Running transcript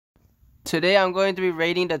today I'm going to be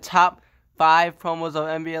rating the top 5 promos of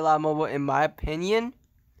NBA Live Mobile in my opinion.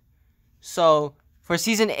 So, for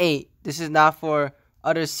Season 8, this is not for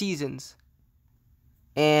other seasons.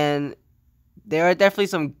 And there are definitely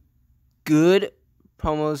some good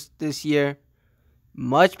promos this year.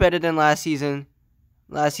 Much better than last season.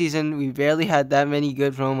 Last season, we barely had that many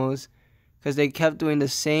good promos because they kept doing the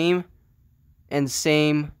same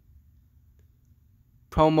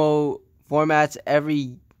promo formats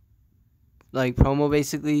every promo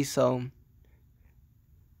basically. So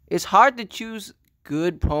it's hard to choose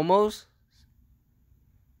good promos,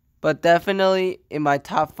 but definitely in my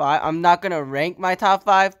top 5, I'm not gonna rank my top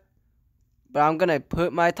 5, but I'm gonna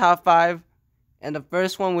put my top 5. And the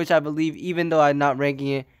first one, which I believe, even though I'm not ranking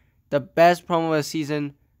it, the best promo of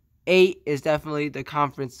season 8 is definitely the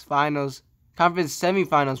conference semifinals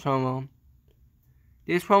promo.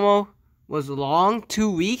 This promo was long,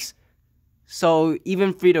 2 weeks, so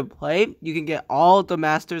even free to play, you can get all the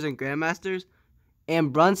Masters and Grandmasters.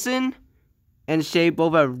 And Brunson and Shea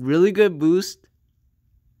both have really good boost.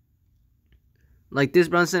 Like this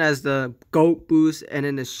Brunson has the GOAT boost, and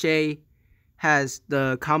then the Shea has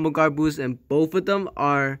the combo guard boost, and both of them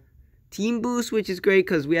are team boost, which is great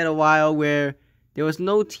because we had a while where there was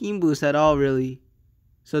no team boost at all, really.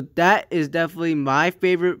 So that is definitely my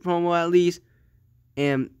favorite promo, at least,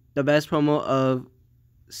 and the best promo of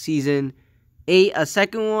season 8. A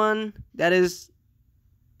second one that is,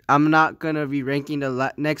 I'm not gonna be ranking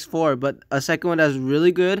the next 4, but a second one that's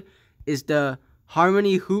really good is the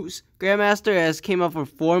Harmony Hoops Grandmaster. It has came out for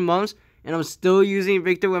 4 months, and I'm still using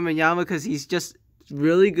Victor Wembanyama because he's just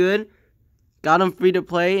really good. Got him free to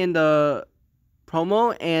play in the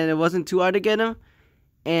promo, and it wasn't too hard to get him.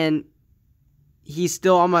 And he's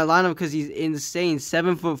still on my lineup because he's insane.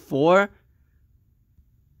 7'4".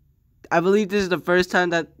 I believe this is the first time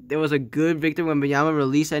that there was a good Victor Wembanyama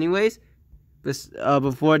release anyways,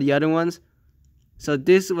 before the other ones. So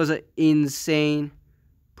this was an insane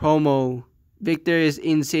promo. Victor is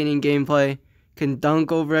insane in gameplay. Can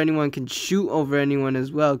dunk over anyone, can shoot over anyone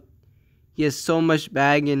as well. He has so much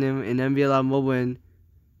bag in him in NBA Live Mobile and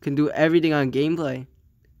can do everything on gameplay.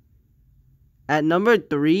 At number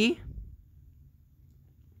 3,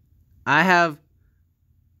 I have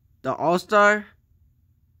the All-Star.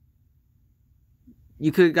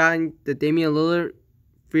 You could have gotten the Damian Lillard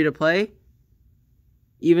free to play.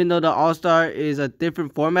 Even though the All-Star is a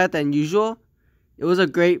different format than usual, it was a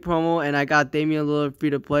great promo, and I got Damian Lillard free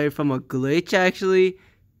to play from a glitch actually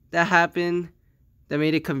that happened that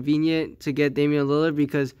made it convenient to get Damian Lillard,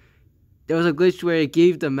 because there was a glitch where it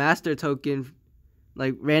gave the master token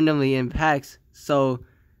randomly in packs. So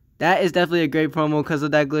that is definitely a great promo because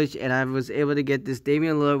of that glitch, and I was able to get this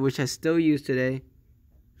Damian Lillard, which I still use today,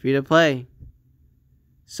 free to play.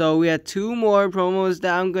 So we had 2 more promos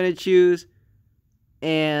that I'm going to choose,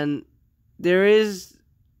 and there is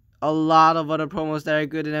a lot of other promos that are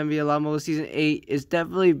good in NBA Live Mobile. Season 8 is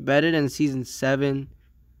definitely better than Season 7.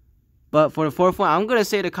 But for the 4th one, I'm going to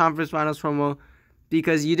say the Conference Finals promo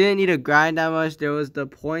because you didn't need to grind that much. There was the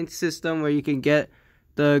point system where you can get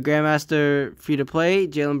the Grandmaster free to play,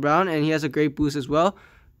 Jaylen Brown, and he has a great boost as well.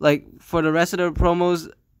 For the rest of the promos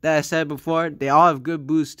that I said before, they all have good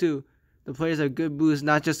boosts too. The players have good boosts,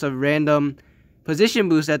 not just a random position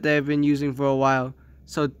boost that they've been using for a while.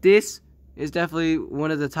 So this is definitely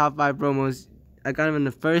one of the top 5 promos. I got him in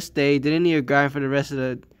the first day, didn't need to grind for the rest of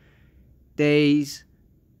the days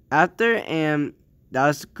after, and that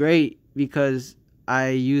was great because I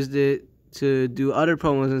used it to do other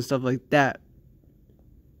promos and stuff like that.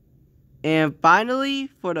 And finally,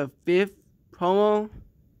 for the 5th promo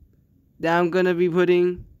that I'm going to be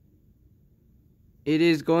putting, it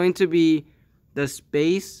is going to be the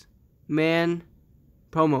Spaceman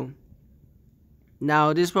promo.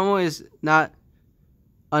 Now, this promo is not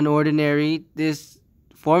unordinary. This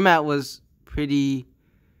format was pretty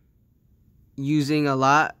using a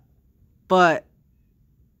lot, but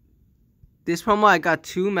this promo I got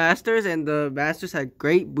 2 Masters, and the Masters had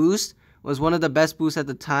great boost. Was one of the best boosts at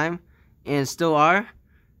the time, and still are.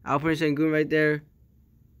 Alperen Sengun right there.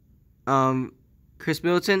 Chris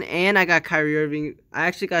Middleton, and I got Kyrie Irving. I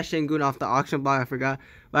actually got Sengun off the auction block, I forgot,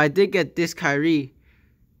 but I did get this Kyrie.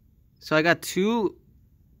 So I got 2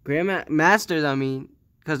 Grandmasters,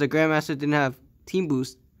 because the Grandmaster didn't have team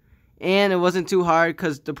boost. And it wasn't too hard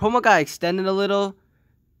because the promo got extended a little,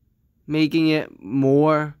 making it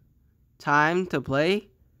more time to play.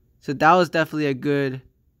 So that was definitely a good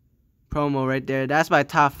promo right there. That's my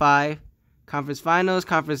top 5. Conference Finals,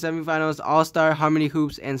 Conference Semifinals, All-Star, Harmony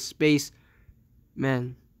Hoops, and Space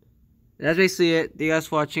Man. That's basically it. Thank you guys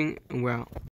for watching, and we're out.